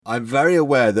I'm very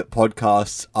aware that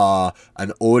podcasts are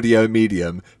an audio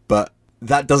medium, but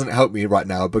that doesn't help me right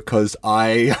now because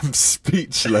I am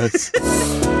speechless. The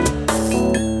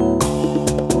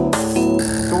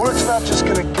word's not just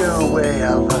gonna go away,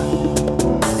 Alva.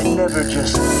 It never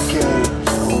just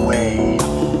goes away.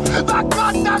 The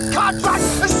goddamn contract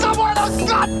is somewhere in those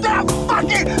goddamn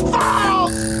fucking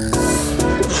files!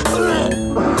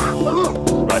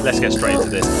 Right, let's get straight into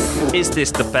this. Is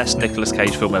this the best Nicolas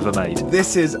Cage film ever made?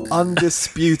 This is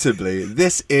undisputably,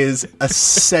 this is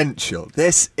essential.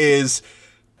 This is,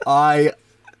 I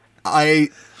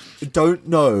don't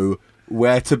know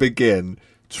where to begin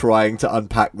trying to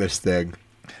unpack this thing.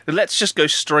 Let's just go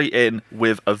straight in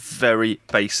with a very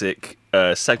basic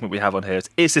segment we have on here.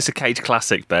 Is this a Cage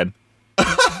classic, Ben? Are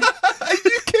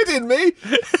you kidding me?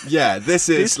 Yeah, this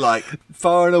is like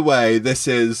far and away. This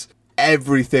is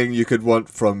everything you could want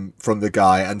from the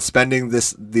guy. And spending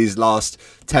these last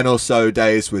 10 or so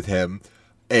days with him,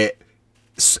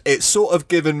 it's sort of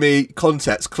given me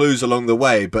context clues along the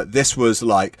way, but this was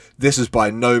by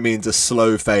no means a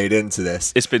slow fade into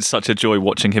this. It's been such a joy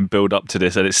watching him build up to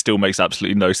this, and it still makes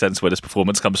absolutely no sense where this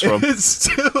performance comes from. It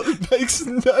still makes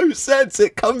no sense.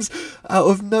 It comes out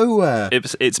of nowhere.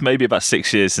 It's maybe about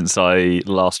 6 years since I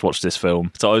last watched this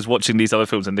film. So I was watching these other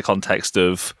films in the context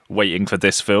of waiting for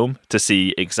this film to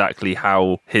see exactly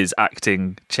how his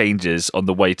acting changes on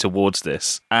the way towards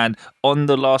this. And on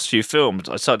the last few films,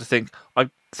 I started to think, I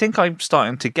think I'm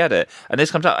starting to get it. And this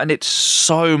comes out, and it's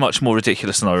so much more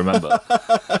ridiculous than I remember.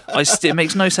 It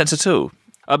makes no sense at all.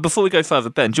 Before we go further,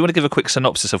 Ben, do you want to give a quick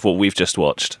synopsis of what we've just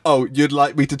watched? Oh, you'd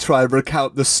like me to try and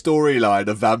recount the storyline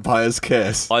of Vampire's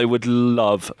Kiss? I would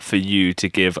love for you to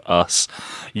give us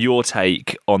your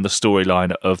take on the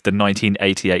storyline of the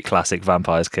 1988 classic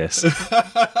Vampire's Kiss.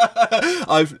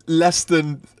 I've less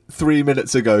than 3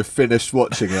 minutes ago finished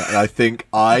watching it, and I think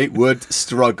I would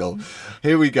struggle.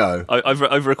 Here we go.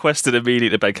 I've requested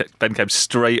immediately that Ben came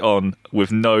straight on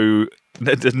with no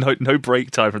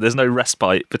break time. There's no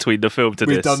respite between the film to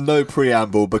this. We've done no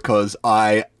preamble because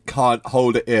I can't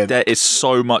hold it in. There is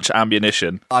so much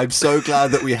ammunition. I'm so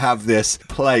glad that we have this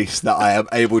place that I am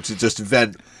able to just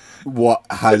vent what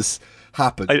has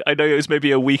happened. I know it was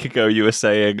maybe a week ago you were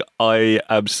saying, I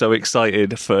am so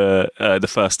excited for the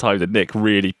first time that Nick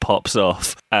really pops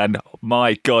off. And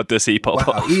my God, does he pop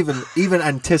off. Even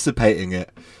anticipating it.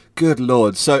 Good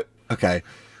Lord. So, okay.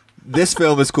 This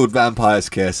film is called Vampire's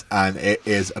Kiss, and it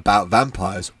is about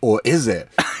vampires. Or is it?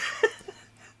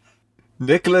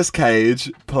 Nicolas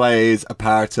Cage plays a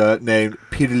character named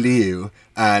Peter Liu,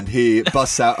 and he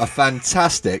busts out a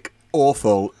fantastic,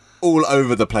 awful, all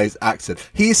over the place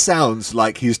accent. He sounds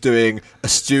like he's doing a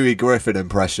Stewie Griffin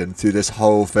impression through this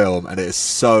whole film, and it is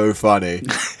so funny.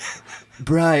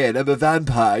 Brian, I'm a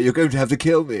vampire. You're going to have to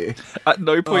kill me. At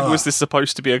no point was this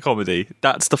supposed to be a comedy.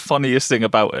 That's the funniest thing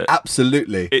about it.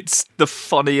 Absolutely. It's the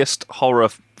funniest horror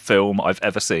film I've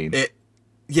ever seen. It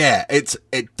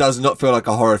does not feel like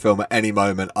a horror film at any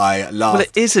moment. I laughed. Well,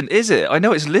 it isn't, is it? I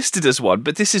know it's listed as one,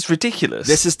 but this is ridiculous.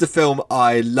 This is the film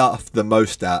I laughed the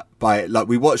most at.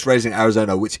 We watched Raising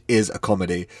Arizona, which is a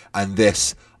comedy, and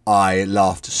this I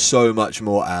laughed so much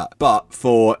more at, but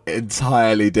for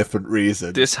entirely different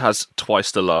reasons. This has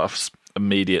twice the laughs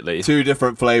immediately. 2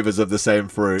 different flavours of the same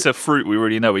fruit. It's a fruit we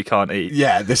really know we can't eat.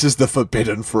 Yeah, this is the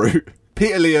forbidden fruit.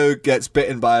 Peter Liu gets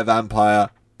bitten by a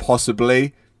vampire,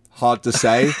 possibly. Hard to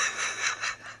say.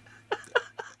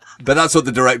 But that's what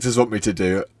the directors want me to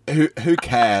do. Who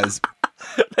cares?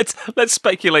 Let's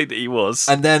speculate that he was.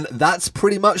 And then that's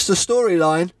pretty much the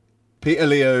storyline. Peter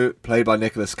Liu, played by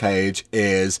Nicolas Cage,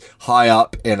 is high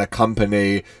up in a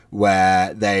company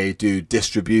where they do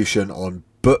distribution on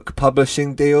book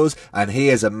publishing deals, and he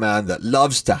is a man that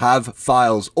loves to have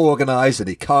files organised, and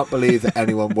he can't believe that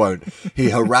anyone won't.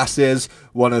 He harasses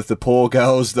one of the poor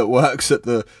girls that works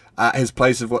at his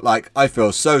place of work. I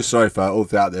feel so sorry for her all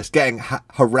throughout this. Getting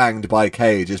harangued by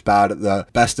Cage is bad at the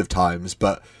best of times,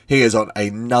 but he is on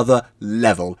another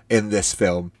level in this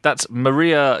film. That's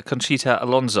Maria Conchita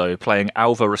Alonso playing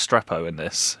Alva Restrepo in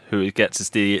this, who gets as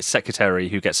the secretary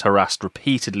who gets harassed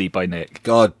repeatedly by Nick.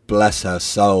 God bless her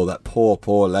soul, that poor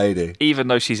lady. Even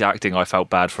though she's acting, I felt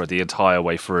bad for her the entire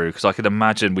way through, because I can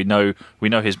imagine we know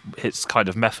his kind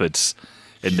of methods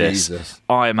in this.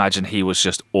 I imagine he was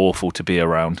just awful to be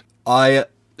around. I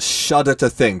shudder to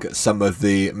think at some of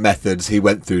the methods he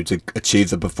went through to achieve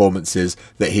the performances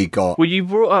that he got. Well, you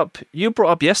brought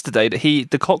up yesterday that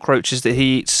the cockroaches that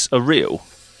he eats are real.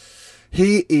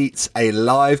 He eats a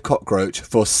live cockroach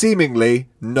for seemingly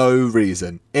no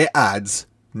reason. It adds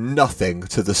nothing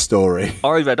to the story.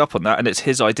 I read up on that, and it's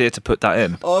his idea to put that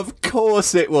in. Of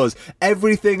course it was.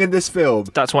 Everything in this film,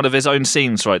 That's one of his own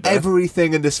scenes right there.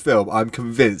 everything in this film, I'm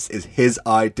convinced, is his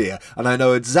idea. And I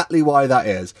know exactly why that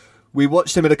is. We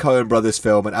watched him in a Coen Brothers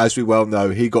film, and as we well know,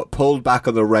 he got pulled back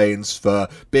on the reins for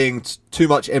being too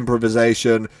much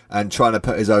improvisation and trying to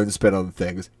put his own spin on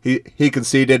things. He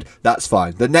conceded, that's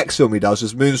fine. The next film he does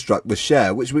was Moonstruck with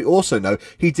Cher, which we also know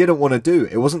he didn't want to do.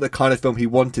 It wasn't the kind of film he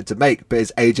wanted to make, but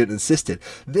his agent insisted.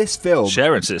 This film...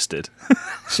 Cher insisted.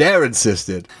 Cher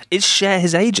insisted. Is Cher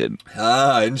his agent?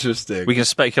 Ah, interesting. We can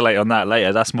speculate on that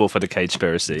later. That's more for the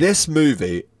Cagespiracy. This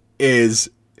movie is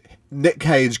Nick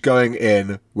Cage going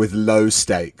in with low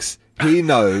stakes. He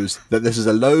knows that this is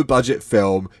a low budget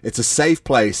film. It's a safe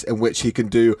place in which he can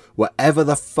do whatever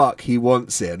the fuck he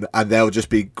wants in, and they'll just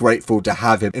be grateful to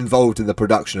have him involved in the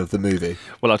production of the movie.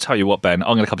 Well, I'll tell you what, Ben.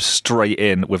 I'm going to come straight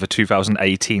in with a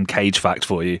 2018 Cage fact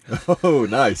for you. Oh,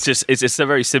 nice. It's a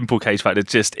very simple Cage fact.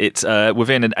 It's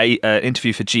within an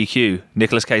interview for GQ.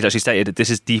 Nicolas Cage actually stated that this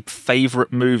is the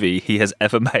favourite movie he has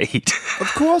ever made.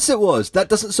 Of course it was. That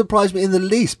doesn't surprise me in the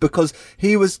least, because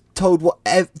he was told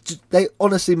whatever. They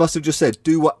honestly must have just said,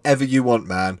 do whatever you want,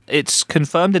 man. It's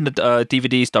confirmed in the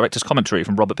DVD's director's commentary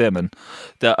from Robert Bierman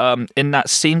that in that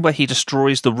scene where he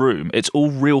destroys the room, it's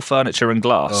all real furniture and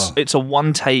glass. It's a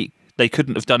one take. They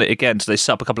couldn't have done it again, so they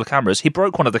set up a couple of cameras. He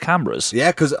broke one of the cameras.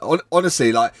 Yeah, because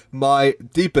honestly, like, my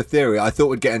deeper theory, I thought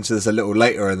we'd get into this a little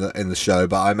later in the show,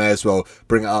 but I may as well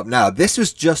bring it up now. This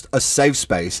was just a safe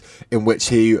space in which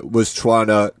he was trying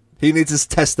to... He needs to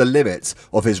test the limits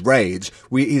of his rage.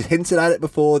 He's hinted at it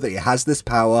before that he has this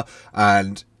power,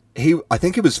 and I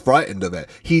think he was frightened of it.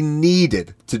 He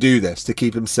needed to do this to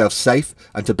keep himself safe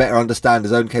and to better understand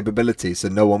his own capabilities so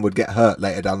no one would get hurt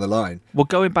later down the line. Well,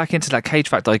 going back into that Cage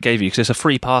fact I gave you, because it's a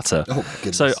three-parter. Oh, my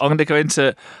goodness. So I'm going to go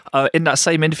into... in that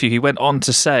same interview, he went on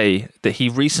to say that he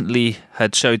recently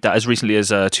had showed that as recently as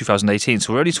 2018,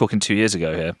 so we're only talking 2 years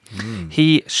ago here.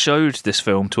 He showed this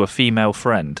film to a female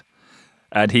friend.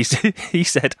 And he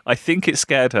said, I think it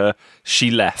scared her. She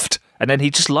left. And then he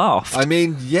just laughed. I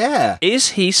mean, yeah. Is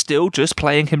he still just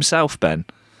playing himself, Ben?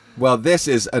 Well, this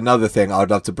is another thing I'd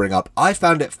love to bring up. I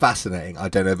found it fascinating. I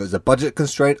don't know if it was a budget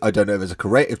constraint. I don't know if it was a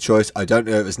creative choice. I don't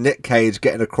know if it was Nick Cage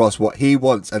getting across what he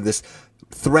wants and this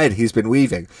thread he's been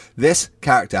weaving. This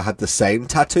character had the same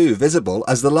tattoo visible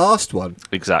as the last one.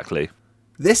 Exactly.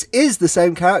 This is the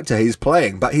same character he's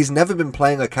playing, but he's never been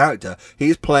playing a character.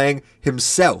 He's playing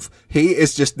himself. He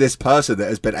is just this person that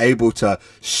has been able to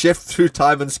shift through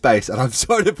time and space. And I'm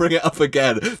sorry to bring it up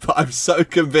again, but I'm so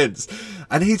convinced.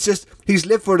 And he's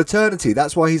lived for an eternity.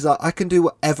 That's why he's like, I can do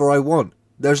whatever I want.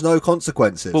 There's no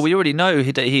consequences. Well, we already know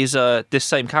he's this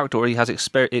same character, or he has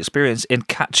experience in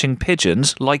catching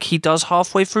pigeons like he does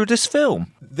halfway through this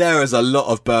film. There is a lot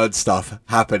of bird stuff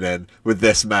happening with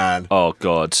this man. Oh,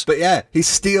 God. But yeah, he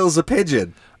steals a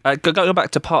pigeon. Going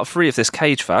back to part 3 of this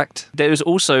Cage fact, there was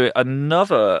also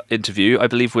another interview, I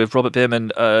believe, with Robert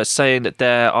Bierman saying that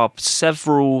there are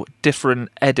several different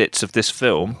edits of this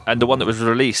film, and the one that was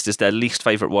released is their least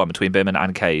favourite one between Bierman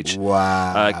and Cage.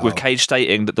 Wow. With Cage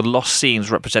stating that the lost scenes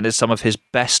represented some of his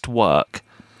best work.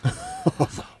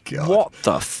 God. What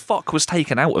the fuck was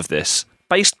taken out of this?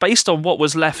 Based on what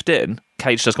was left in,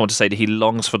 Cage does go on to say that he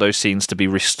longs for those scenes to be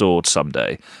restored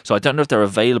someday. So I don't know if they're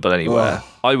available anywhere.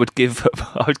 I would give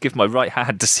my right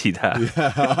hand to see that.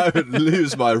 Yeah, I would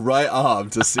lose my right arm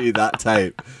to see that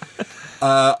tape.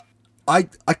 I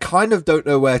kind of don't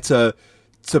know where to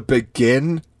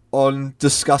begin on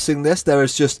discussing this.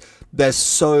 There's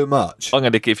so much. I'm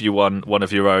going to give you one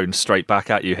of your own straight back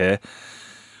at you here.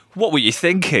 What were you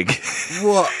thinking?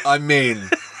 What? I mean...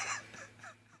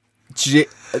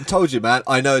 I told you, man.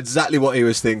 I know exactly what he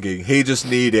was thinking. He just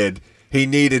needed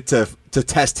to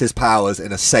test his powers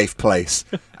in a safe place,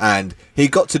 and he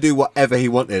got to do whatever he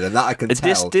wanted, and that I can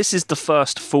tell. This is the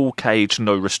first full Cage,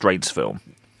 no restraints film.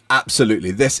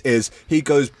 Absolutely, he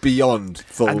goes beyond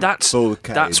full. And full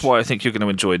Cage. That's why I think you're going to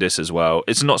enjoy this as well.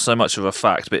 It's not so much of a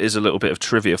fact, but it is a little bit of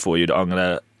trivia for you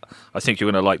that I think you're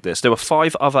going to like this. There were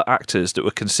 5 other actors that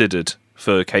were considered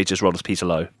for Cage's role as Peter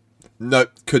Lowe. No,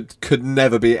 could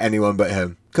never be anyone but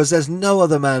him. Because there's no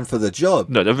other man for the job.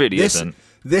 No, there really isn't.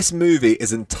 This movie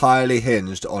is entirely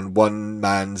hinged on one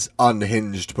man's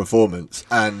unhinged performance.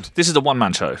 And this is a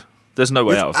one-man show. There's no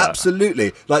way out of that.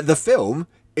 Absolutely. Like, the film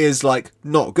is, like,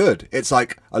 not good. It's,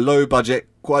 like, a low-budget,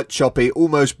 quite choppy,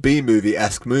 almost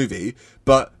B-movie-esque movie.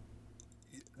 But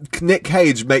Nick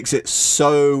Cage makes it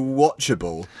so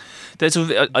watchable.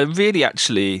 I really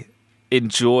actually...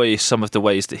 enjoy some of the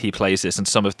ways that he plays this, and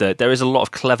there is a lot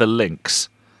of clever links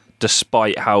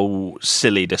despite how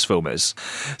silly this film is.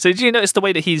 So do you notice the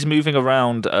way that he's moving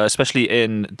around, especially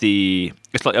in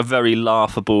it's like a very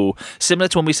laughable, similar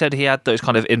to when we said he had those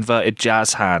kind of inverted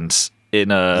jazz hands in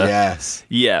a... Yes.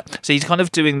 Yeah. So he's kind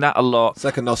of doing that a lot. It's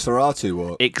like a Nosferatu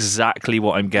walk. Exactly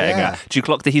what I'm getting at. Do you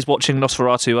clock that he's watching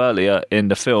Nosferatu earlier in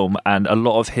the film, and a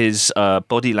lot of his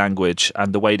body language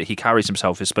and the way that he carries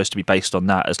himself is supposed to be based on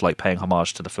that, as like paying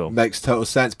homage to the film. Makes total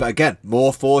sense. But again,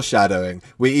 more foreshadowing.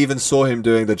 We even saw him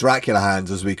doing the Dracula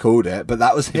hands, as we called it, but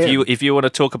that was him. If you want to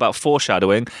talk about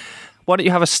foreshadowing, why don't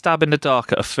you have a stab in the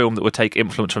dark at a film that would take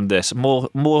influence from this?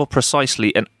 More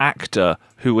precisely, an actor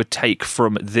who would take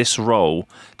from this role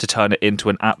to turn it into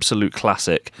an absolute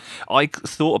classic. I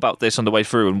thought about this on the way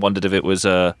through and wondered if it was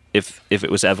if it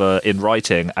was ever in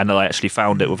writing, and then I actually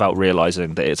found it without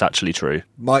realising that it's actually true.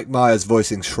 Mike Myers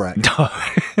voicing Shrek. No,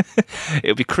 it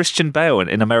would be Christian Bale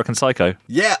in American Psycho.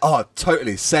 Yeah, oh,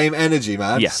 totally. Same energy,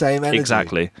 man. Yeah, same energy.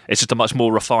 Exactly. It's just a much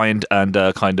more refined and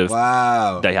kind of...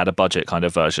 Wow. They had a budget kind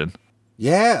of version.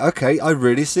 Yeah, okay, I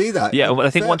really see that. Yeah, well, I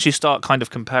think once you start kind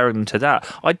of comparing them to that,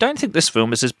 I don't think this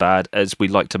film is as bad as we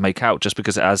like to make out, just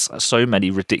because it has so many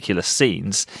ridiculous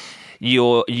scenes.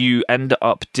 You end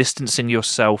up distancing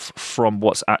yourself from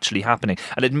what's actually happening.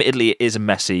 And admittedly, it is a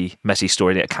messy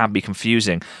story and it can be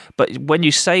confusing. But when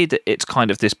you say that it's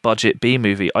kind of this budget B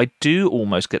movie, I do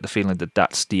almost get the feeling that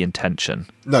that's the intention.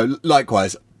 No,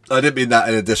 likewise. I didn't mean that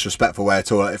in a disrespectful way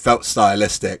at all. It felt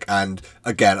stylistic, and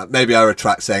again, maybe I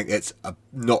retract saying it's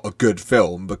not a good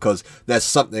film, because there's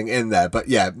something in there. But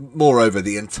yeah, moreover,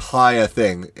 the entire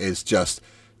thing is just...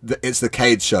 It's the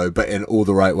Cage Show, but in all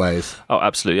the right ways. Oh,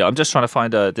 absolutely. I'm just trying to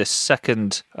find this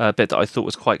second bit that I thought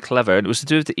was quite clever, and it was to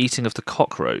do with the eating of the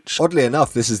cockroach. Oddly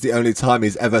enough, this is the only time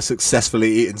he's ever successfully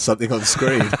eaten something on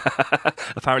screen.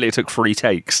 Apparently it took 3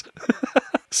 takes.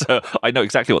 So I know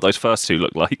exactly what those first 2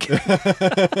 look like.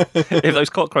 If those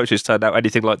cockroaches turned out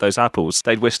anything like those apples,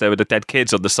 they'd wish they were the dead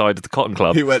kids on the side of the Cotton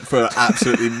Club. He went for an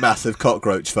absolutely massive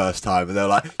cockroach first time, and they were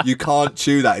like, you can't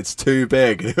chew that, it's too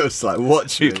big. And it was like,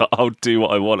 watch me. He's like, I'll do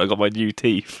what I want, I got my new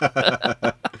teeth.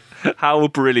 How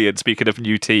brilliant, speaking of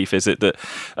new teeth, is it that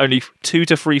only 2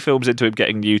 to 3 films into him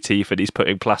getting new teeth and he's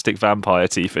putting plastic vampire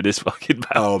teeth in his fucking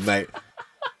mouth? Oh, mate.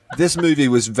 This movie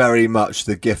was very much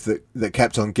the gift that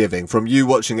kept on giving. From you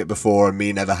watching it before and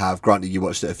me never have, granted you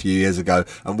watched it a few years ago,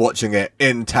 and watching it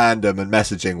in tandem and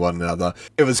messaging one another,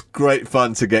 it was great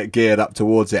fun to get geared up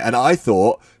towards it. And I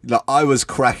thought that I was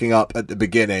cracking up at the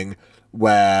beginning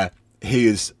where he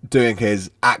is doing his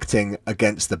acting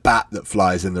against the bat that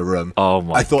flies in the room. Oh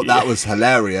my! I thought that was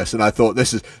hilarious, and I thought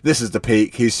this is the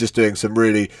peak. He's just doing some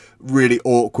really, really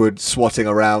awkward swatting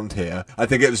around here. I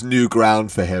think it was new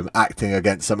ground for him, acting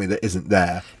against something that isn't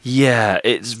there. Yeah,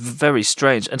 it's very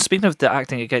strange. And speaking of the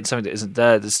acting against something that isn't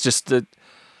there, there's just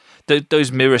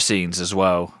those mirror scenes as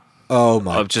well. Oh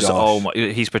my!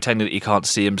 He's pretending that he can't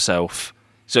see himself.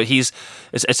 So he's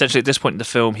essentially, at this point in the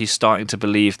film, he's starting to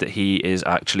believe that he is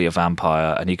actually a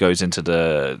vampire, and he goes into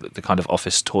the kind of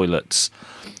office toilets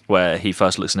where he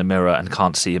first looks in a mirror and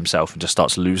can't see himself and just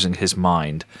starts losing his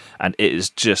mind. And it is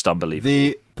just unbelievable.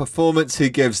 The performance he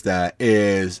gives there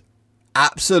is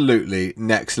absolutely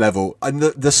next level. And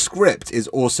the script is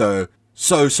also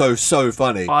so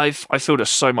funny. I feel that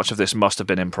so much of this must have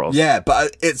been improv. Yeah,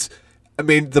 but I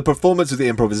mean, the performance of the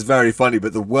improv is very funny,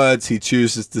 but the words he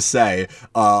chooses to say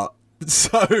are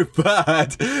so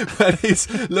bad when he's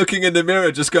looking in the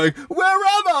mirror just going, where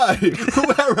am I?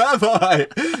 Where am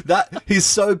I? He's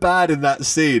so bad in that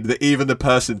scene that even the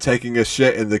person taking a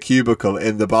shit in the cubicle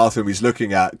in the bathroom he's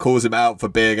looking at calls him out for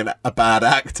being a bad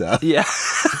actor. Yeah.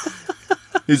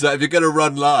 He's like, if you're going to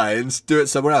run lines, do it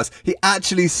somewhere else. He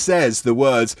actually says the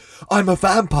words, I'm a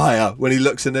vampire, when he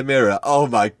looks in the mirror. Oh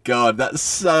my God, that's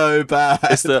so bad.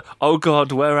 It's the, oh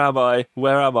God, where am I?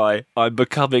 Where am I? I'm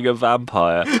becoming a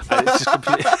vampire. And it's just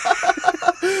completely...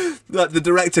 Like, the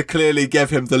director clearly gave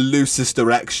him the loosest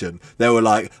direction. They were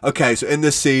like, okay, so in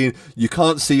this scene, you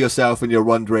can't see yourself and you're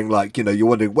wondering, like, you're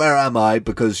wondering, where am I?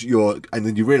 Because and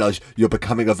then you realise you're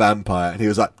becoming a vampire. And he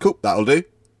was like, cool, that'll do.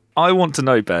 I want to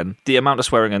know, Ben, the amount of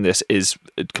swearing in this is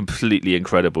completely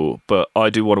incredible, but I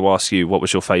do want to ask you, what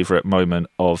was your favourite moment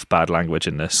of bad language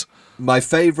in this? My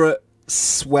favourite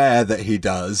swear that he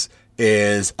does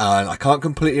is, and I can't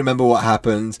completely remember what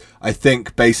happens, I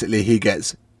think basically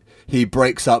he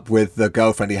breaks up with the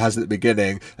girlfriend he has at the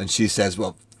beginning, and she says,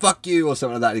 well, fuck you, or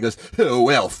something like that, and he goes, oh,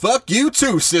 well, fuck you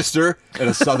too, sister, in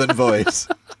a southern voice.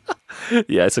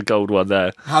 Yeah, it's a gold one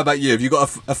there. He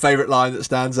got a favourite line that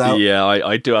stands out? Yeah,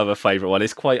 I do have a favourite one.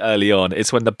 It's quite early on.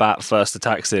 It's when the bat first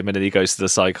attacks him and then he goes to the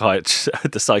psychiatrist.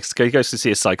 He goes to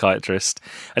see a psychiatrist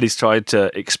and he's trying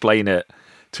to explain it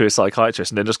to his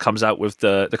psychiatrist, and then just comes out with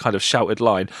the kind of shouted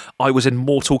line, "I was in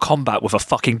Mortal Kombat with a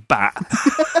fucking bat."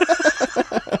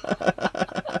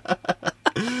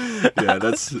 Yeah,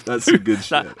 that's some good shit.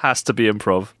 That has to be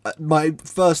improv. My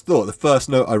first thought, the first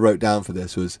note I wrote down for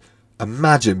this was,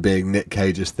 imagine being Nick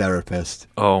Cage's therapist.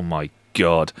 Oh my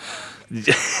god.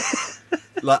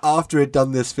 Like, after he'd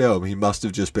done this film, he must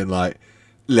have just been like,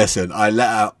 listen, I let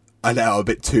out a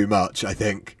bit too much, I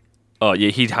think. Oh yeah,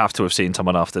 he'd have to have seen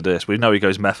someone after this. We know he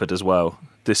goes method as well.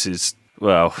 This is,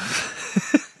 well,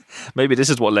 maybe this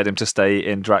is what led him to stay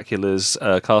in Dracula's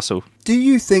castle. Do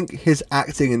you think his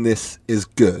acting in this is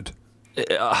good?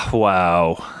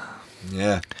 Wow.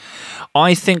 Yeah.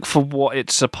 I think for what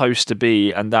it's supposed to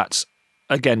be, and that's,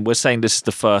 again, we're saying this is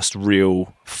the first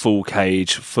real full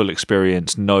Cage, full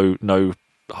experience, no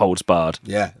holds barred.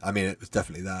 Yeah, I mean, it was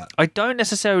definitely that. I don't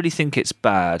necessarily think it's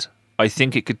bad. I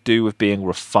think it could do with being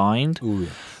refined. Ooh, yeah.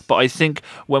 But I think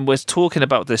when we're talking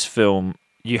about this film,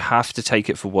 you have to take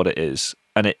it for what it is.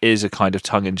 And it is a kind of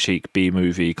tongue-in-cheek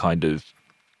B-movie kind of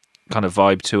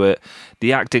vibe to it.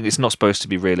 The acting, it's not supposed to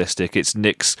be realistic. It's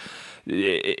Nick's...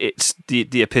 It's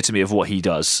the epitome of what he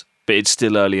does. But it's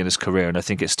still early in his career, and I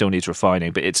think it still needs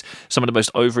refining. But it's some of the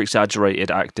most over-exaggerated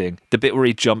acting. The bit where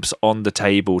he jumps on the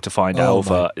table to find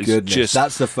Alva is just...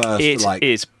 That's the first,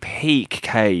 It's peak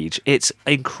Cage. It's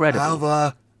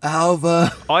incredible.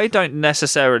 Alva. I don't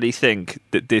necessarily think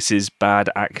that this is bad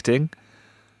acting.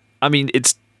 I mean,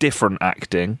 it's different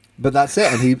acting. But that's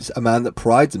it, and he's a man that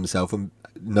prides himself on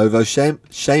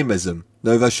novo-shamism,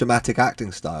 novo-shamatic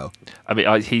acting style. I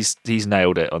mean, he's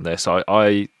nailed it on this.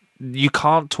 You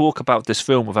can't talk about this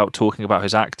film without talking about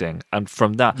his acting, and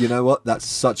from that, you know what? That's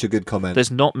such a good comment.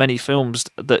 There's not many films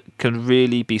that can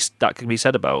be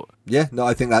said about. Yeah, no,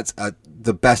 I think that's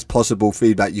the best possible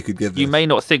feedback you could give. You may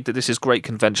not think that this is great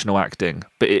conventional acting,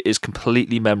 but it is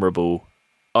completely memorable.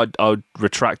 I'd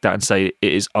retract that and say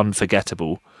it is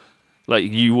unforgettable. Like,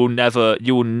 you will never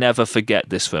forget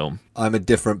this film. I'm a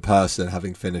different person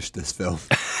having finished this film.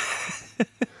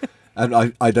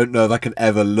 And I don't know if I can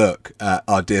ever look at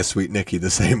our dear sweet Nicky the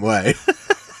same way.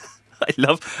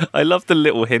 I love the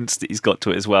little hints that he's got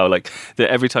to it as well. Like, that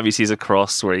every time he sees a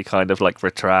cross where he kind of like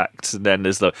retracts, and then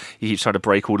he keeps trying to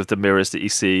break all of the mirrors that he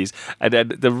sees. And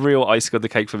then the real icing on the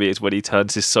cake for me is when he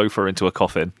turns his sofa into a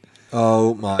coffin.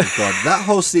 Oh my god, that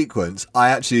whole sequence I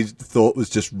actually thought was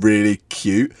just really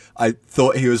cute. I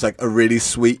thought he was like a really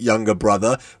sweet younger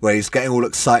brother where he's getting all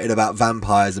excited about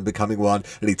vampires and becoming one,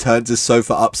 and he turns his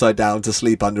sofa upside down to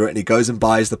sleep under it, and he goes and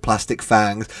buys the plastic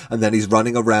fangs, and then he's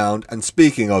running around. And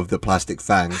speaking of the plastic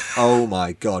fangs, oh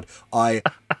my god, I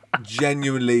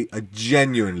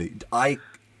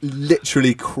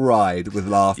literally cried with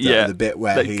laughter at the bit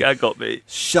where he got me.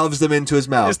 Shoves them into his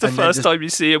mouth. It's the first time you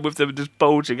see him with them just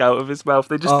bulging out of his mouth.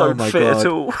 They just don't fit at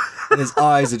all. And his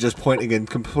eyes are just pointing in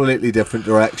completely different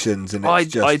directions. And I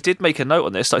did make a note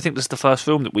on this. I think this is the first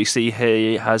film that we see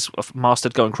he has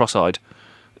mastered going cross-eyed.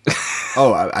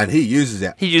 Oh, and he uses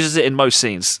it. He uses it in most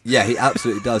scenes. Yeah, he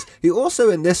absolutely does. He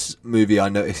also, in this movie, I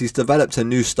noticed, he's developed a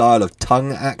new style of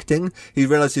tongue acting. He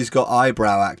realised he's got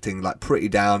eyebrow acting, like, pretty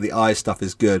down. The eye stuff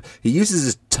is good. He uses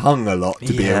his tongue a lot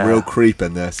to be a real creep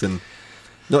in this, and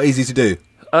not easy to do.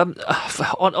 On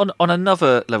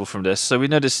another level from this, so we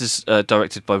know this is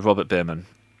directed by Robert Bierman.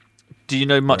 Do you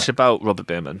know much about Robert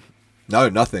Bierman? No,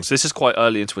 nothing. So this is quite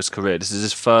early into his career. This is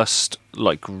his first,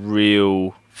 like,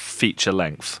 real feature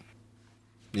length.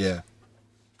 Yeah.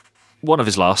 One of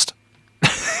his last.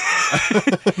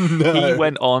 No. He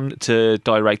went on to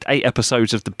direct 8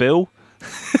 episodes of The Bill,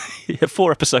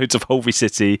 4 episodes of Holby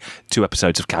City, 2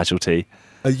 episodes of Casualty.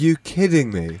 Are you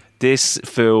kidding me? This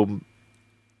film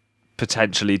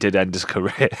potentially did end his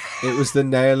career. It was the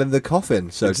nail in the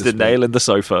coffin, so it's the nail in the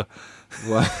sofa.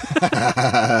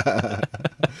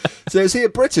 So is he a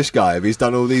British guy if he's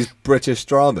done all these British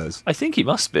dramas? I think he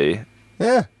must be.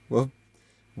 Yeah. Well,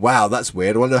 wow, that's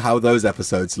weird. I wonder how those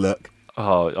episodes look.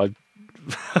 Oh, I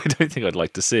don't think I'd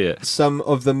like to see it. Some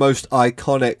of the most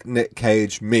iconic Nick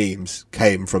Cage memes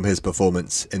came from his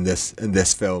performance in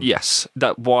this film. Yes,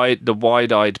 the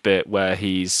wide-eyed bit where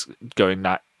he's going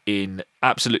that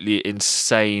absolutely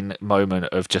insane moment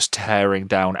of just tearing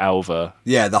down Alva.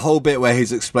 Yeah, the whole bit where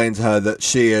he's explained to her that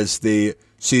she's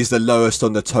the lowest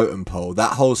on the totem pole.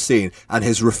 That whole scene, and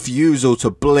his refusal to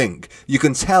blink. You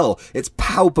can tell, it's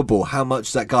palpable how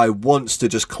much that guy wants to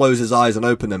just close his eyes and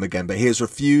open them again, but he is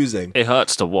refusing. It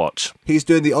hurts to watch. He's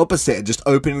doing the opposite and just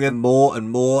opening them more and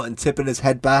more and tipping his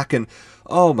head back, and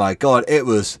oh my god, it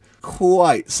was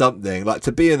quite something. Like,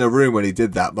 to be in the room when he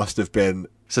did that must have been...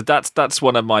 So that's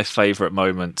one of my favourite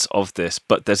moments of this,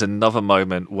 but there's another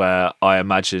moment where I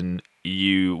imagine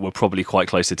you were probably quite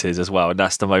close to tears as well. And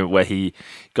that's the moment where he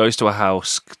goes to a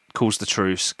house, calls the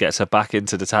truce, gets her back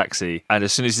into the taxi, and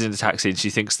as soon as he's in the taxi and she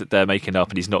thinks that they're making up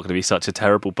and he's not going to be such a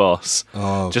terrible boss,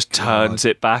 just turns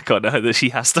it back on her that she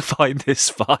has to find this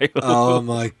file. Oh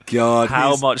my God.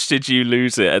 How much did you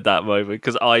lose it at that moment?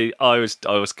 Because I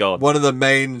was gone. One of the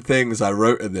main things I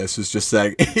wrote in this was just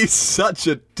saying, he's such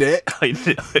a dick. I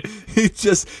know.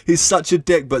 He's such a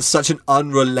dick, but such an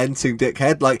unrelenting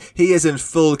dickhead. Like, he is in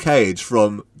full cage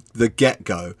from the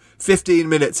get-go. 15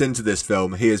 minutes into this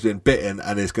film, he has been bitten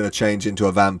and is going to change into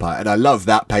a vampire. And I love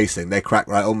that pacing. They crack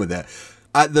right on with it.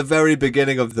 At the very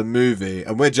beginning of the movie,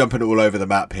 and we're jumping all over the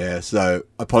map here, so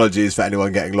apologies for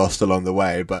anyone getting lost along the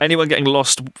way, but anyone getting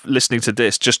lost listening to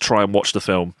this, just try and watch the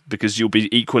film, because you'll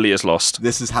be equally as lost.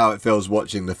 this is how it feels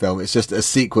watching the film. It's just a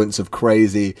sequence of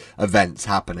crazy events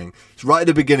happening. It's right at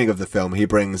the beginning of the film, he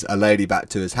brings a lady back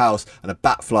to his house, and a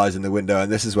bat flies in the window,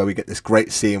 and this is where we get this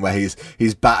great scene where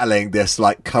he's battling this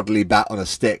like cuddly bat on a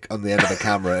stick on the end of the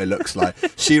camera, it looks like.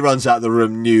 She runs out the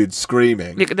room nude,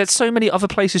 screaming. Look, there's so many other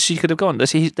places she could have gone.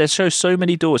 There shows so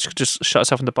many doors. She could just shut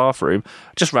herself in the bathroom,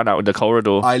 just ran out in the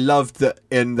corridor. I loved that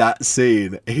in that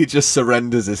scene, he just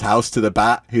surrenders his house to the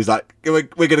bat. He's like, we're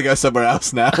going to go somewhere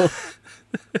else now.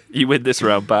 You win this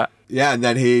round, bat. Yeah, and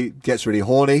then he gets really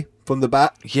horny from the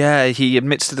bat. Yeah, he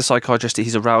admits to the psychiatrist that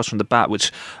he's aroused from the bat,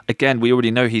 which, again, we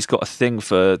already know he's got a thing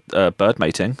for bird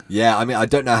mating. Yeah, I mean, I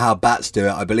don't know how bats do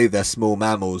it. I believe they're small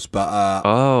mammals, but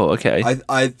Oh, okay.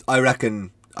 I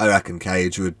reckon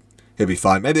Cage he'd be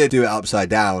fine. Maybe they do it upside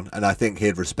down, and I think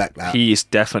he'd respect that. He's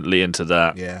definitely into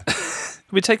that. Yeah.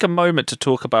 Can we take a moment to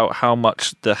talk about how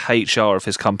much the HR of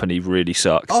his company really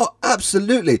suck? Oh,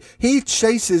 absolutely. He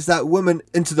chases that woman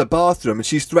into the bathroom and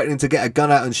she's threatening to get a gun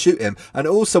out and shoot him. And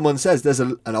all someone says, there's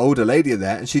an older lady in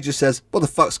there, and she just says, what the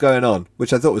fuck's going on?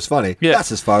 Which I thought was funny. Yeah.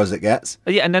 That's as far as it gets.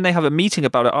 Yeah, and then they have a meeting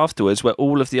about it afterwards where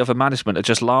all of the other management are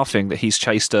just laughing that he's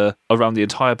chased her around the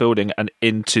entire building and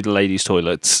into the ladies'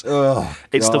 toilets. Oh,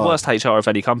 It's the God. worst HR of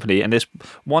any company, and this,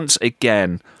 once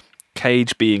again,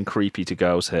 Cage being creepy to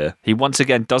girls here. He once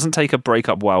again doesn't take a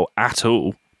breakup well at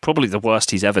all. Probably the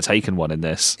worst he's ever taken one in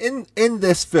this. In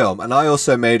this film, and I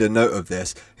also made a note of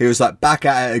this, he was like back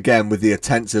at it again with the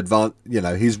intense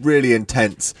he's really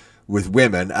intense with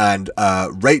women, and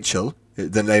Rachel,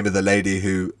 the name of the lady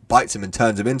who bites him and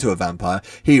turns him into a vampire,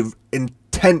 he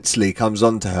intensely comes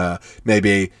on to her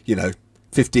maybe,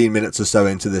 15 minutes or so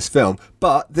into this film.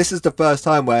 But this is the first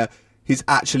time where he's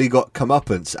actually got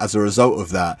comeuppance as a result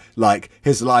of that. Like,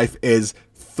 his life is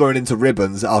thrown into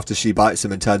ribbons after she bites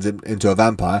him and turns him into a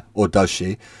vampire, or does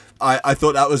she? I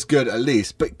thought that was good at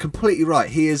least, but completely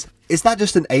right. Is that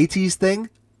just an 80s thing?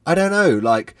 I don't know.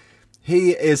 Like,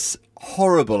 he is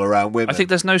horrible around women. I think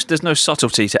there's no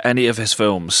subtlety to any of his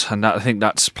films, and I think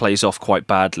that plays off quite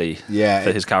badly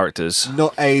for his characters.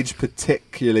 Not aged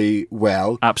particularly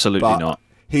well. Absolutely but not.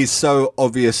 He's so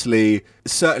obviously,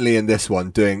 certainly in this one,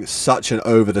 doing such an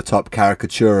over-the-top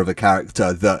caricature of a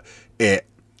character that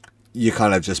you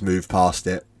kind of just move past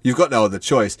it. You've got no other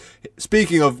choice.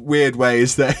 Speaking of weird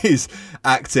ways that he's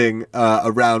acting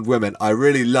around women, I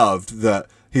really loved that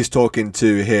he's talking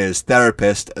to his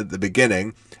therapist at the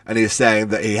beginning, and he's saying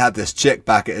that he had this chick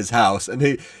back at his house, and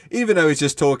he, even though he's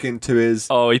just talking to his...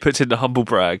 Oh, he puts in the humble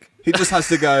brag. He just has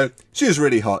to go, she was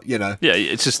really hot, Yeah,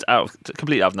 it's just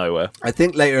completely out of nowhere. I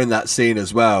think later in that scene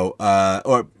as well,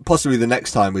 or possibly the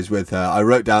next time he's with her, I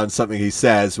wrote down something he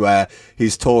says where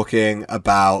he's talking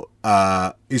about,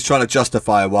 he's trying to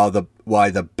justify why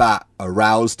the bat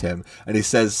aroused him, and he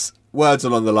says words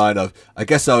along the line of, I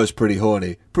guess I was pretty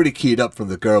horny, pretty keyed up from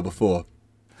the girl before.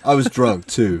 I was drunk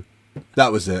too.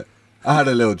 That was it. I had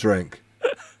a little drink.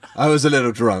 I was a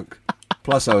little drunk.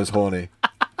 Plus I was horny.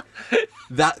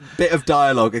 That bit of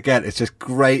dialogue, again, it's just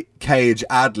great Cage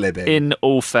ad-libbing. In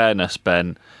all fairness,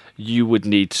 Ben, you would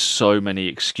need so many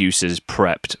excuses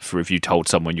prepped for if you told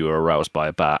someone you were aroused by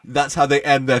a bat. That's how they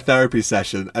end their therapy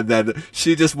session. And then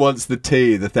she just wants the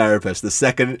tea, the therapist. The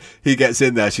second he gets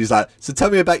in there, she's like, so tell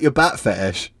me about your bat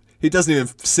fetish. He doesn't even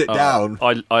sit down.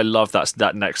 I love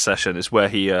that next session. It's where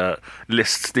he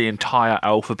lists the entire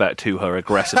alphabet to her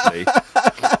aggressively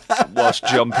whilst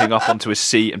jumping up onto his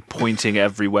seat and pointing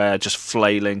everywhere, just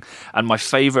flailing. And my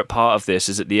favourite part of this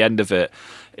is at the end of it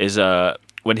is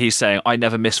when he's saying, I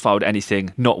never misfiled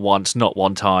anything, not once, not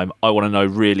one time. I want to know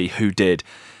really who did.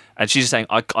 And she's saying,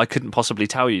 I couldn't possibly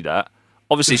tell you that.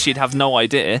 Obviously, she'd have no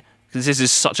idea because this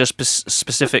is such a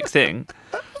specific thing.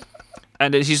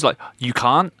 And then she's like, you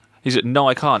can't? He's like, no,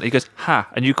 I can't. He goes, ha,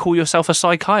 and you call yourself a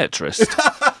psychiatrist?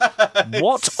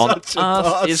 What on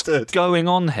earth is going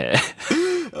on here?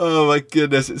 Oh my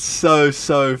goodness, it's so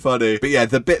funny. But yeah,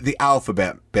 the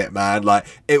alphabet bit, man, like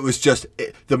it was just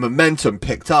the momentum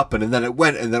picked up and then it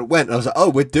went and then it went. And I was like, oh,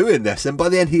 we're doing this. And by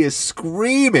the end, he is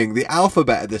screaming the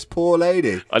alphabet at this poor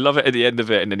lady. I love it at the end of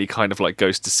it, and then he kind of like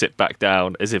goes to sit back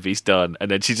down as if he's done,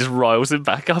 and then she just riles him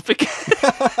back up again.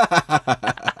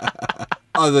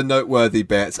 Other noteworthy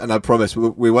bits, and I promise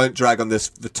we won't drag on this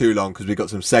for too long because we've got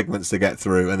some segments to get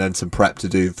through and then some prep to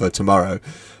do for tomorrow.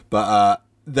 But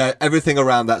everything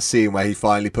around that scene where he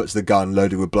finally puts the gun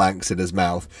loaded with blanks in his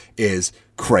mouth is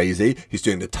crazy. He's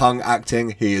doing the tongue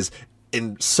acting. He is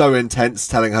so intense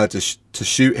telling her to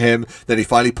shoot him. Then he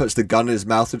finally puts the gun in his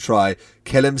mouth to try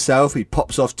kill himself. He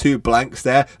pops off 2 blanks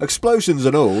there, explosions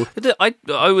and all.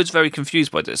 I was very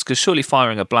confused by this because surely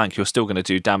firing a blank, you're still going to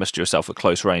do damage to yourself at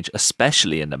close range,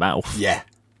 especially in the mouth. Yeah.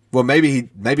 Well, maybe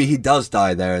he does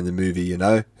die there in the movie, you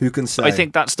know? Who can say? I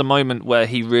think that's the moment where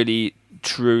he really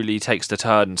truly takes the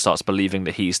turn and starts believing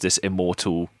that he's this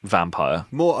immortal vampire.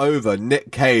 Moreover,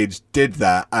 Nick Cage did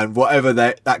that, and whatever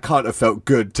that can't have felt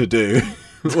good to do,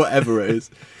 whatever it is.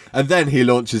 And then he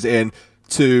launches in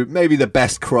to maybe the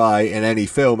best cry in any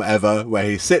film ever, where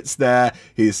he sits there,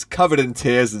 he's covered in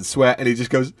tears and sweat, and he just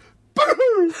goes,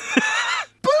 boo-hoo!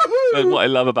 And what I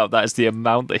love about that is the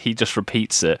amount that he just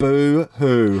repeats it.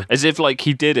 Boo-hoo. As if like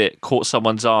he did it, caught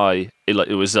someone's eye, it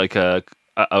was like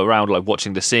around like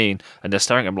watching the scene, and they're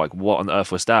staring at him like, what on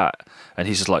earth was that? And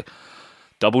he's just like,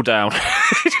 double down.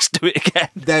 Just do it again.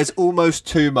 There's almost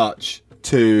too much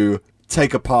to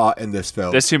take apart in this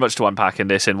film. There's too much to unpack in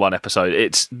this in one episode.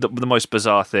 It's the most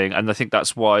bizarre thing, and I think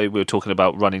that's why we were talking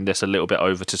about running this a little bit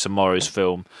over to tomorrow's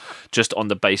film, just on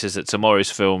the basis that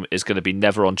tomorrow's film is going to be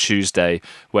Never on Tuesday,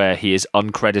 where he is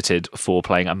uncredited for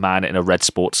playing a man in a red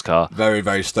sports car. Very,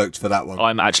 very stoked for that one.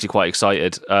 I'm actually quite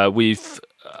excited. We've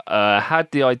had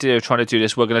the idea of trying to do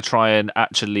this. We're going to try and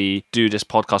actually do this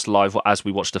podcast live as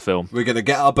we watch the film. We're going to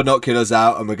get our binoculars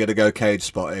out and we're going to go cage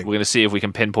spotting. We're going to see if we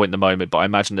can pinpoint the moment, but I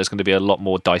imagine there's going to be a lot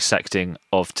more dissecting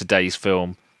of today's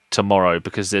film tomorrow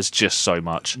because there's just so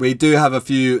much. We do have a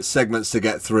few segments to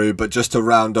get through, but just to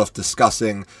round off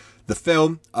discussing the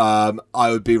film, I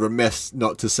would be remiss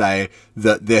not to say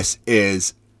that this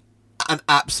is an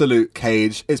absolute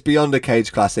Cage. It's beyond a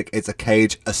Cage classic. It's a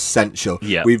Cage essential.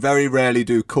 Yeah. We very rarely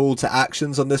do call to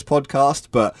actions on this podcast,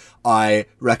 but I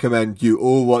recommend you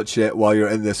all watch it while you're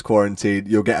in this quarantine.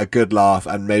 You'll get a good laugh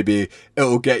and maybe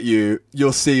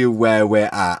you'll see where we're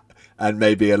at. And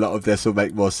maybe a lot of this will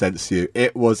make more sense to you.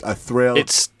 It was a thrill.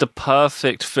 It's the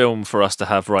perfect film for us to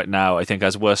have right now, I think,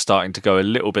 as we're starting to go a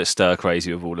little bit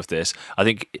stir-crazy with all of this. I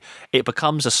think it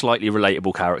becomes a slightly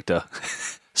relatable character.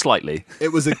 Slightly.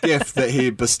 It was a gift that he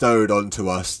bestowed onto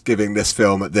us, giving this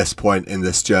film at this point in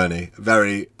this journey.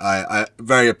 Very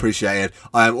appreciated.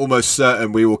 I am almost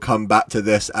certain we will come back to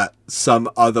this at some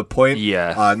other point.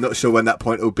 Yeah. I'm not sure when that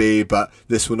point will be, but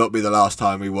this will not be the last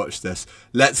time we watch this.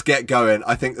 Let's get going.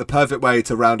 I think the perfect way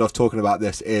to round off talking about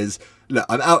this is, look,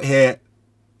 I'm out here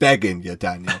begging you,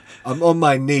 Daniel. I'm on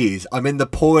my knees. I'm in the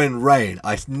pouring rain.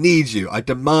 I need you. I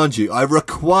demand you. I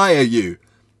require you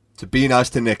to be nice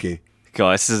to Nikki.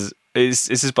 Guys, this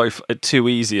is both too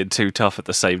easy and too tough at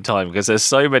the same time because there's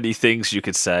so many things you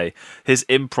could say. His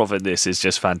improv in this is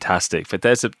just fantastic, but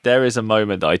there is a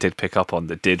moment that I did pick up on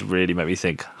that did really make me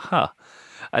think,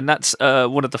 and that's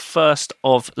one of the first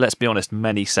of, let's be honest,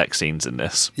 many sex scenes in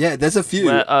this. Yeah, there's a few.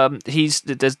 Where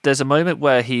there's a moment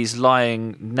where he's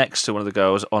lying next to one of the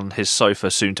girls on his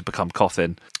sofa, soon to become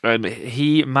coffin, and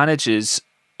he manages,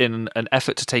 in an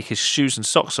effort to take his shoes and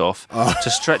socks off,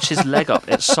 to stretch his leg up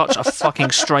at such a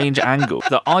fucking strange angle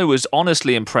that I was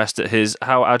honestly impressed at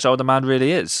how agile the man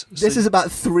really is. This is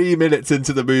about 3 minutes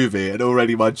into the movie and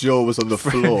already my jaw was on the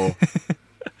floor.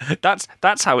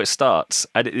 That's how it starts,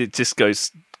 and it just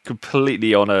goes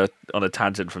completely on a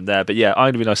tangent from there. But yeah, I'm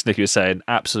going to be nice. Nicky was saying,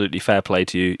 absolutely fair play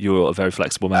to you. You're a very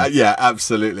flexible man. Yeah,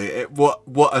 absolutely.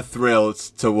 What a thrill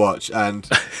to watch, and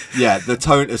yeah, the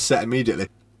tone is set immediately.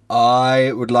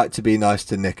 I would like to be nice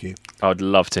to Nikki. I'd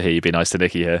love to hear you be nice to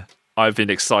Nikki here. I've been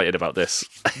excited about this.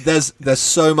 There's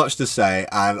so much to say,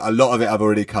 and a lot of it I've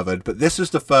already covered, but this was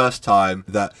the first time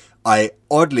that I,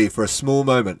 oddly, for a small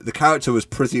moment, the character was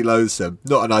pretty loathsome,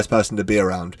 not a nice person to be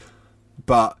around,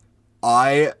 but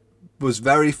I was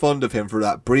very fond of him for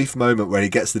that brief moment where he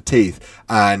gets the teeth,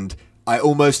 and I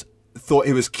almost thought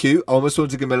he was cute. I almost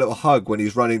wanted to give him a little hug when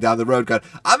he's running down the road going,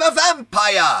 I'm a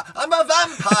vampire! I'm a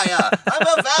vampire!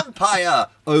 I'm a vampire!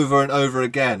 Over and over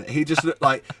again. He just looked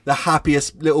like the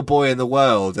happiest little boy in the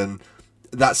world, and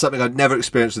that's something I'd never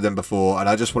experienced with him before, and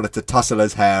I just wanted to tussle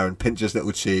his hair and pinch his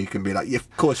little cheek and be like, yeah,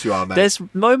 of course you are, mate. There's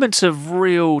moments of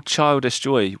real childish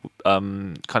joy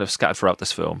kind of scattered throughout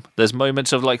this film. There's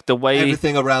moments of like the way...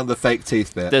 Everything around the fake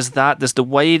teeth bit. There's the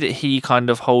way that he kind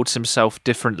of holds himself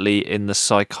differently in the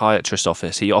psychiatrist's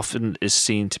office. He often is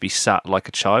seen to be sat like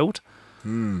a child.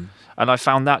 And I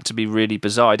found that to be really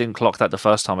bizarre. I didn't clock that the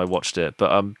first time I watched it.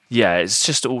 But yeah, it's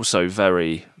just also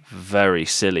very, very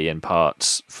silly in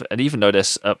parts. And even though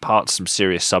there's at parts some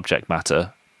serious subject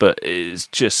matter, but it's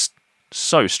just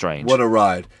so strange. What a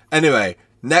ride. Anyway,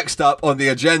 next up on the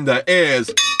agenda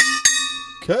is...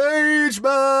 Cage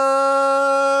Match!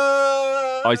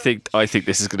 I think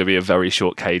this is going to be a very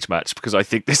short cage match because I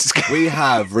think this is going We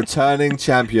have returning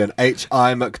champion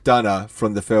H.I. McDonough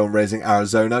from the film Raising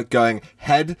Arizona going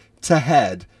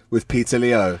head-to-head with Peter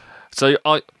Leo. So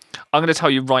I'm going to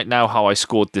tell you right now how I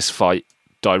scored this fight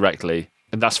directly,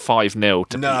 and that's 5-0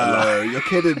 to Peter Leo. No, you're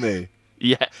kidding me.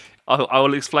 Yeah, I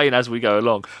will explain as we go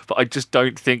along, but I just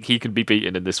don't think he can be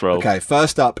beaten in this role. Okay,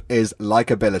 first up is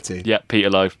likability. Yeah, Peter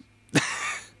Lowe.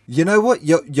 You know what?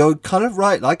 You're kind of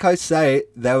right. Like I say,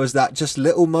 there was that just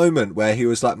little moment where he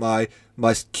was like my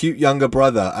cute younger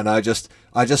brother, and I just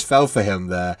fell for him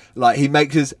there. Like he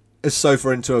makes his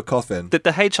sofa into a coffin.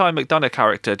 The H.I. McDonough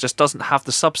character just doesn't have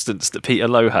the substance that Peter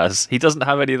Lowe has. He doesn't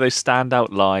have any of those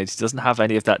standout lines. He doesn't have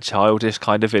any of that childish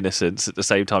kind of innocence at the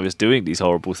same time as doing these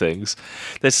horrible things.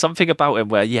 There's something about him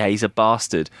where, yeah, he's a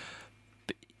bastard.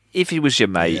 But if he was your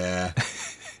mate, Yeah.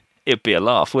 it'd be a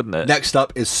laugh, wouldn't it? Next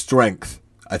up is strength.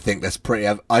 I think that's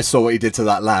pretty... I saw what he did to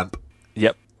that lamp.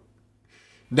 Yep.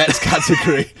 Next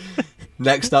category.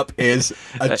 Next up is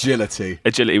agility.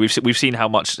 Agility. We've seen how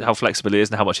flexible he is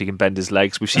and how much he can bend his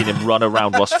legs. We've seen him run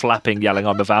around whilst flapping, yelling,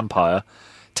 "I'm a vampire."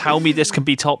 Tell me this can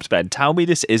be topped, Ben. Tell me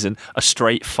this isn't a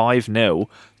straight 5-0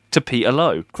 to Peter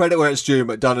Lowe. Credit where it's due.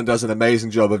 McDonough does an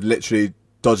amazing job of literally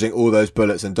dodging all those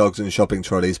bullets and dogs and shopping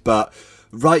trolleys. But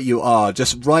right you are,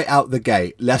 just right out the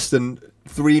gate, less than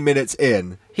 3 minutes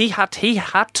in. He had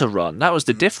to run. That was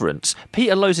the difference.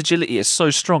 Peter Lowe's agility is so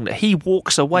strong that he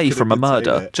walks away from a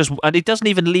murder, and he doesn't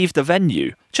even leave the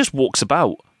venue. Just walks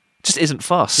about. Just isn't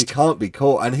fussed. He can't be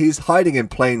caught, and he's hiding in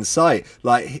plain sight.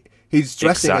 Like he's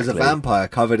dressing as a vampire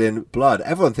covered in blood.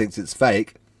 Everyone thinks it's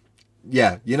fake.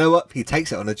 Yeah, you know what? He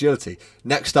takes it on agility.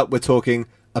 Next up, we're talking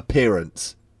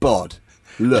appearance. Bod.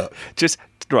 Look. Just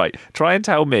right. Try and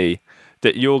tell me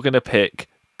that you're going to pick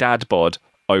dad bod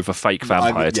over fake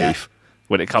vampire teeth.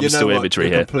 When it comes to imagery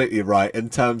You're here. completely right in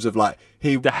terms of like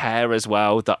the hair as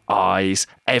well, the eyes,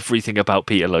 everything about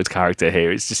Peter Lowe's character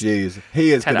here. It's just Jeez,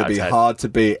 he is going to be hard to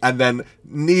beat. And then,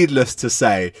 needless to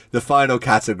say, the final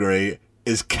category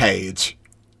is cage.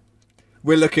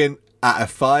 We're looking at a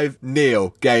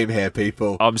 5-0 game here,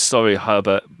 people. I'm sorry,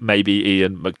 Herbert, maybe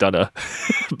Ian McDonough,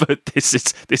 but this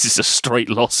is a straight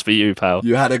loss for you, pal.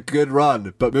 You had a good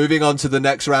run, but moving on to the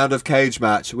next round of cage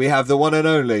match, we have the one and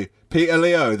only Peter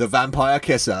Leo, the vampire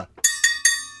kisser.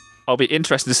 I'll be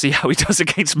interested to see how he does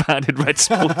against Man in Red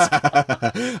Sports.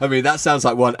 I mean, that sounds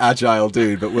like one agile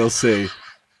dude, but we'll see.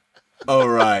 All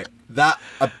right, that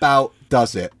about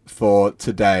does it for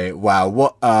today. Wow,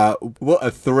 what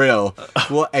a thrill.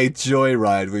 What a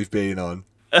joyride we've been on.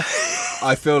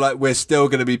 I feel like we're still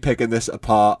going to be picking this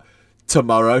apart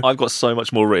tomorrow. I've got so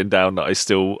much more written down that I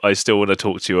still want to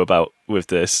talk to you about with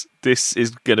this. This is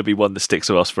going to be one that sticks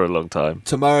with us for a long time.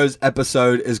 Tomorrow's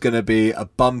episode is going to be a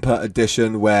bumper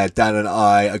edition where Dan and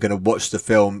I are going to watch the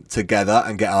film together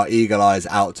and get our eagle eyes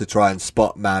out to try and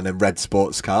spot Man in Red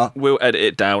sports car. We'll edit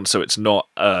it down so it's not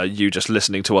you just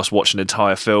listening to us watch an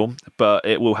entire film, but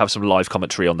it will have some live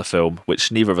commentary on the film,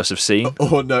 which neither of us have seen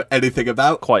or know anything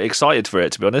about. Quite excited for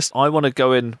it, to be honest. I want to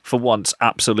go in for once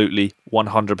absolutely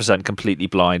 100% completely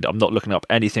blind. I'm not looking up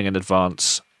anything in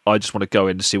advance. I just want to go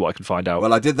in to see what I can find out.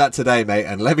 Well, I did that today, mate,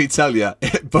 and let me tell you,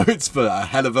 it bodes for a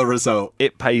hell of a result.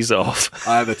 It pays off.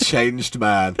 I am a changed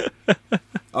man.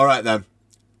 All right, then.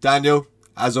 Daniel,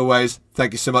 as always,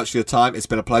 thank you so much for your time. It's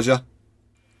been a pleasure.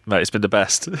 Mate, it's been the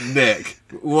best. Nick,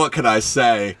 what can I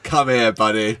say? Come here,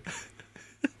 buddy.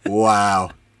 Wow.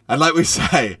 And like we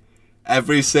say,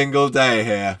 every single day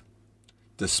here,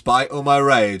 despite all my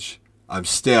rage, I'm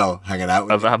still hanging out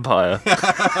with a vampire.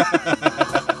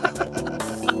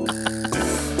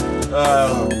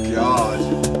 Oh.